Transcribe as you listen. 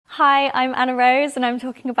Hi, I'm Anna Rose and I'm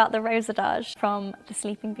talking about the Rose Adage from The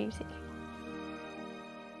Sleeping Beauty.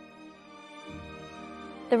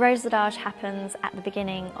 The Rose Adage happens at the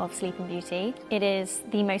beginning of Sleeping Beauty. It is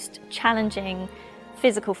the most challenging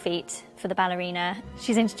physical feat for the ballerina.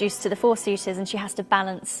 She's introduced to the four suitors and she has to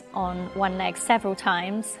balance on one leg several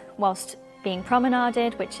times whilst being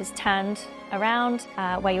promenaded, which is turned around,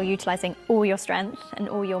 where you're utilising all your strength and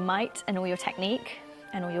all your might and all your technique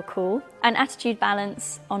and all your cool. An attitude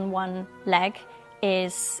balance on one leg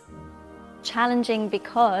is challenging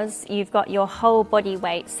because you've got your whole body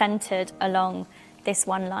weight centred along this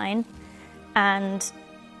one line and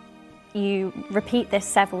you repeat this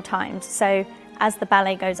several times. So as the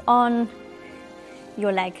ballet goes on,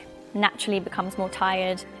 your leg naturally becomes more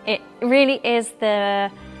tired. It really is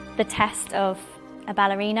the test of a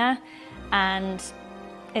ballerina, and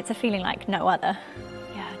it's a feeling like no other.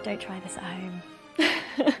 Yeah, don't try this at home.